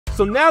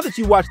So now that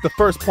you watched the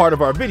first part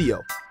of our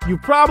video, you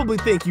probably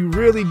think you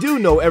really do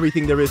know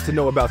everything there is to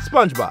know about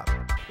SpongeBob.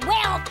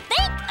 Well,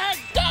 think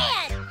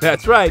again!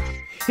 That's right.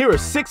 Here are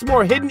 6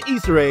 more hidden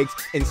Easter eggs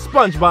in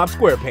SpongeBob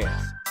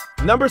SquarePants.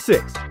 Number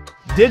 6,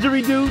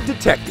 Didgeridoo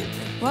Detective.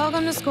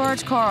 Welcome to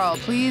Scorch Coral.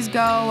 Please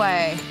go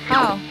away.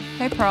 Oh,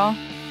 hey Pearl.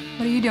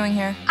 What are you doing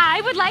here?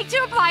 I would like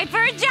to apply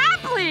for a job,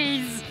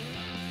 please.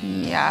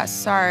 Yeah,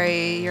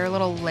 sorry, you're a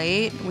little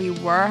late. We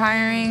were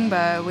hiring,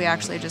 but we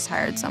actually just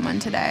hired someone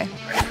today.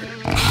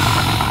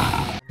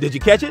 Did you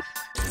catch it?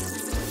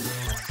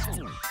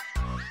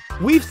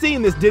 We've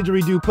seen this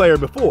didgeridoo player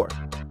before.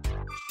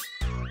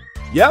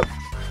 Yep,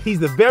 he's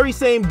the very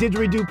same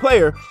didgeridoo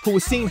player who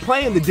was seen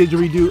playing the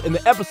didgeridoo in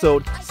the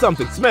episode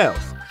Something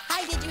Smells.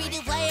 Hi,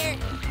 didgeridoo player.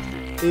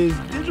 Is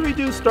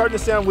didgeridoo starting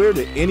to sound weird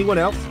to anyone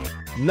else?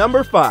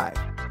 Number 5,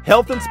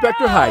 Health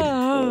Inspector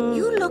Heidi.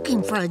 You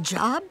looking for a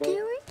job,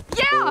 Gary?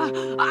 Yeah,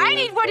 I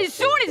need one as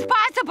soon as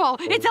possible.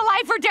 It's a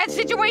life or death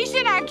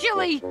situation,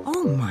 actually.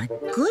 Oh my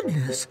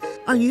goodness.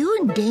 Are you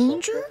in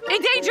danger?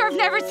 In danger of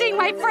never seeing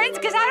my friends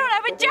because I don't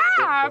have a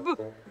job.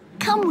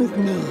 Come with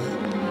me.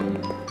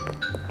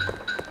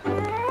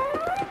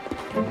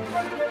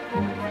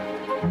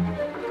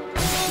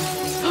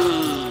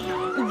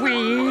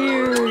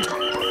 Weird.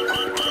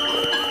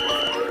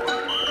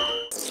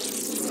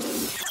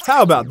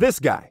 How about this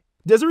guy?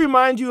 Does it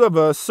remind you of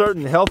a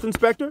certain health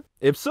inspector?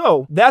 If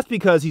so, that's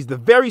because he's the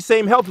very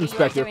same health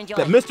inspector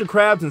that Mr.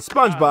 Krabs and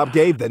SpongeBob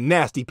gave the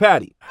nasty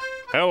patty.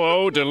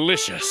 Hello,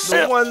 delicious.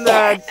 The one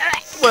that,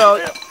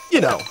 well,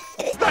 you know.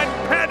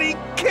 That patty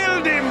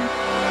killed him!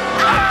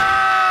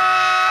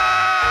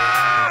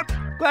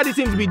 Glad he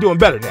seems to be doing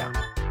better now.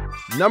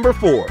 Number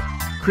 4,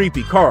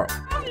 Creepy Carl.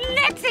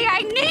 Nixie,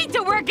 I need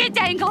to work at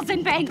Tentacles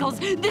and Bangles.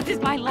 This is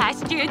my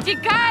last chance. You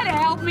gotta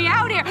help me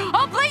out here.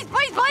 Oh, please,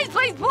 please, please,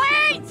 please,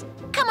 please!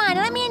 Come on,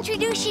 let me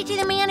introduce you to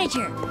the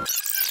manager.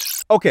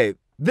 Okay,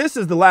 this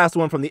is the last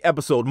one from the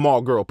episode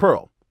Mall Girl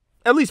Pearl.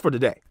 At least for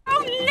today.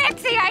 Oh,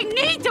 Nixie, I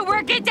need to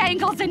work at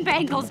Tentacles and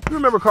Bangles. You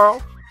remember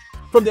Carl?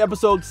 From the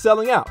episode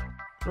Selling Out.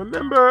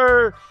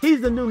 Remember,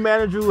 he's the new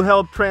manager who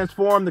helped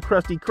transform the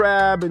Krusty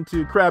Krab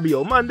into Krabby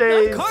O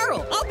Mondays. I'm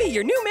Carl, I'll be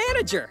your new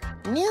manager.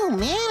 New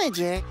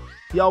manager?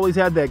 He always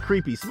had that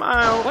creepy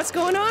smile. What's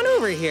going on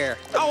over here?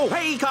 Oh,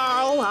 hey,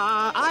 Carl.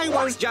 I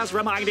was just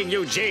reminding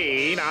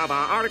Eugene of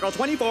Article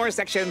 24,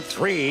 Section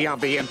 3 of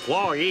the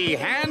Employee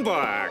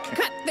Handbook.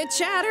 Cut the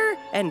chatter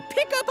and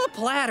pick up a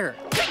platter.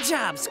 Good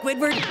job,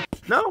 Squidward.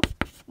 No?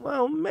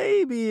 Well,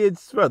 maybe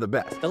it's for the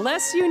best. The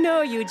less you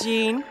know,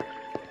 Eugene,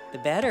 the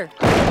better.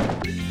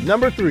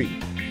 Number 3,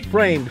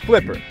 Framed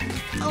Flipper.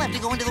 I'll have to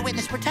go into the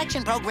witness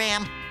protection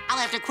program. I'll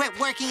have to quit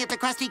working at the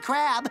Krusty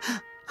Krab.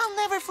 I'll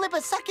never flip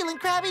a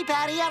succulent Krabby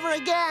Patty ever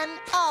again.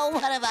 Oh,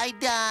 what have I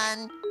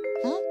done?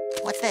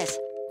 What's this?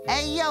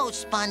 Hey, yo,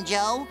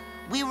 Sponjo.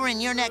 We were in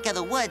your neck of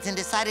the woods and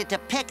decided to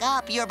pick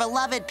up your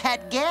beloved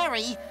pet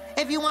Gary.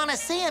 If you want to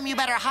see him, you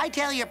better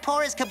hightail your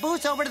porous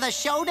caboose over to the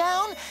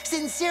showdown.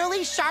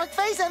 Sincerely,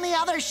 Sharkface and the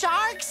other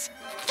sharks.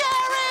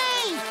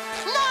 Gary!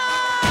 No!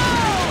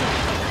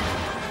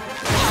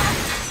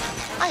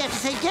 I have to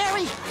save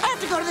Gary. I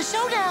have to go to the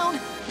showdown.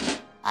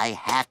 I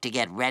have to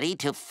get ready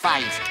to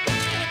fight.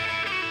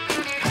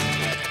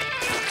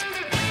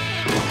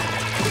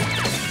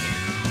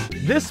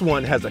 This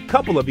one has a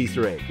couple of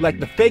Easter eggs, like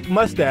the fake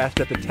mustache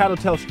that the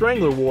Tattletale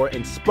Strangler wore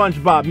in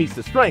SpongeBob Meets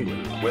the Strangler.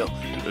 Well,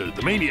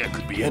 the maniac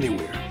could be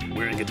anywhere,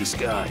 wearing a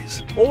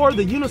disguise. Or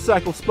the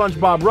unicycle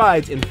SpongeBob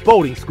rides in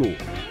boating school.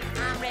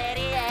 I'm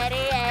ready,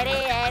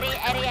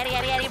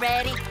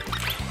 ready.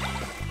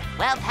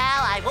 Well,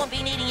 pal, I won't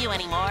be needing you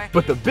anymore.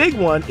 But the big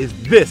one is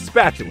this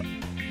spatula.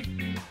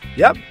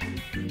 Yep,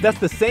 that's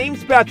the same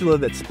spatula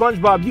that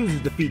SpongeBob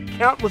uses to feed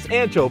countless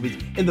anchovies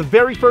in the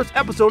very first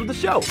episode of the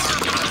show.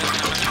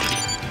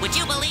 Would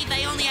you believe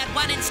they only had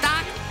one in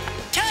stock?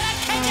 To the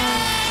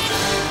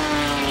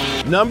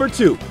kitchen! Number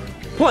 2,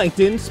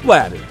 Plankton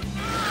Splattered.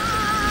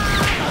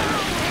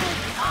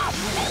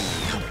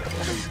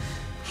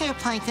 Here,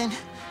 Plankton.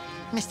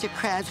 Mr.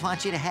 Krabs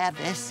wants you to have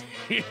this.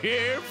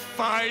 Here,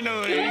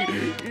 finally.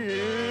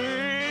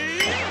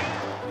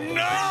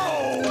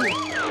 No!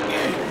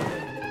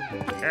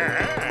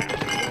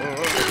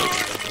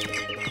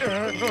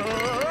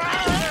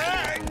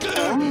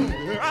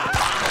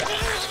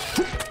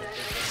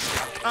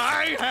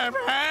 I have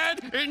had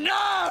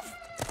enough!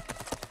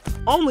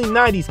 Only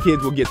 90s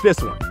kids will get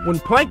this one. When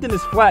Plankton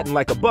is flattened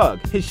like a bug,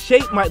 his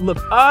shape might look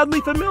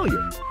oddly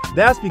familiar.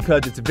 That's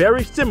because it's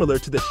very similar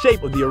to the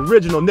shape of the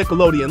original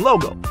Nickelodeon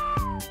logo.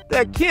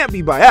 That can't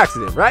be by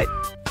accident, right?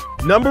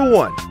 Number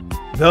 1,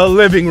 the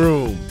living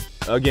room.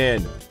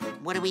 Again.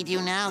 What do we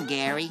do now,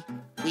 Gary?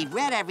 We've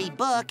read every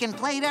book and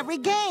played every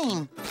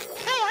game.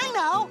 Hey, I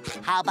know.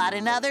 How about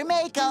another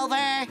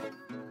makeover?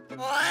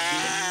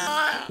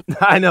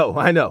 I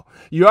know.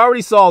 You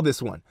already saw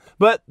this one.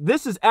 But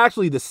this is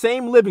actually the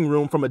same living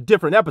room from a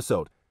different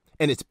episode.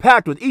 And it's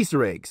packed with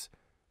Easter eggs.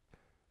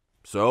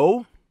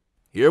 So,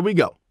 here we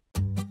go.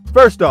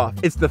 First off,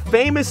 it's the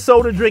famous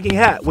soda-drinking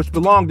hat which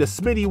belonged to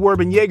Smitty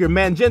Werben Jaeger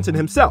Man Jensen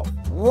himself.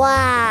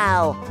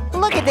 Wow!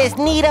 Look at this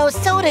neato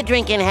soda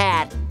drinking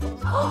hat.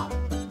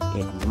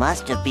 It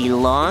must have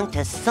belonged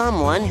to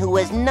someone who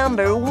was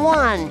number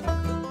 1.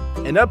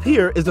 And up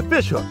here is a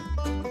fishhook.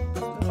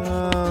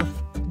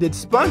 Did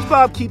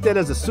SpongeBob keep that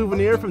as a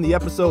souvenir from the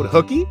episode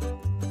Hooky?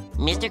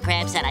 Mr.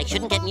 Krabs said I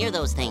shouldn't get near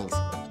those things.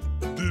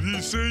 Did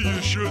he say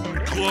you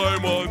shouldn't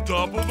climb on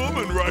top of them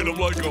and ride them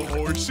like a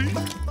horsey?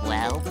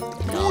 Well,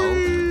 no.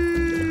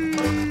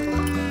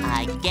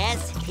 I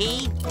guess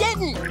he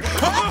didn't.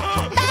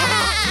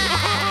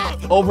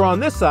 Over on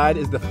this side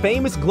is the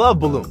famous glove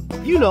balloon.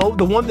 You know,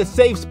 the one that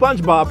saved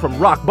SpongeBob from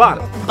rock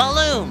bottom.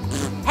 Balloon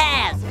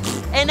has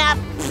enough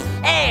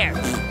air.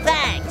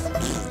 Thanks.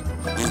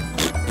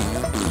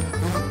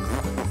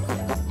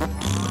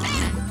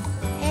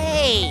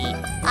 Hey,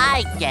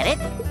 I get it.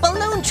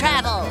 Balloon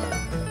travel.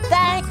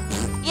 Thank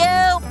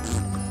you.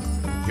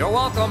 You're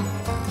welcome.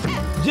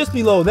 Just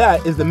below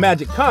that is the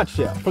magic conch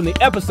shell from the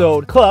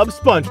episode Club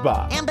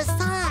SpongeBob. And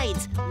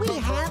besides, we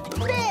have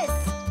this.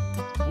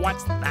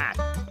 What's that?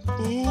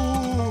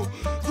 Oh,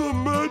 the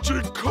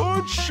magic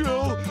conch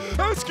shell.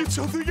 Ask it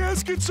something,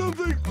 ask it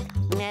something.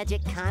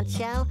 Magic conch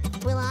shell?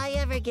 Will I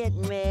ever get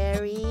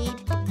married?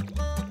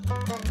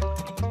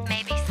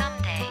 Maybe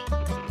someday.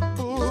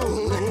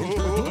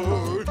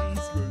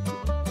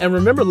 And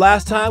remember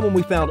last time when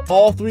we found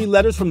all 3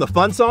 letters from the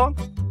fun song?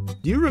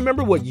 Do you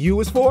remember what U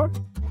is for?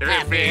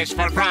 F is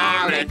for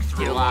frolic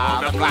through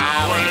all the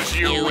flowers.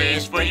 U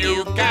is for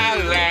ukulele.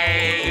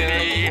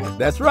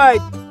 That's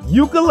right,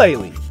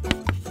 ukulele.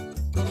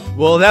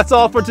 Well, that's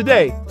all for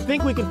today.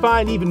 Think we can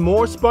find even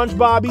more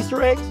SpongeBob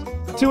Easter eggs?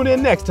 Tune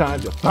in next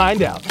time to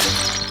find out.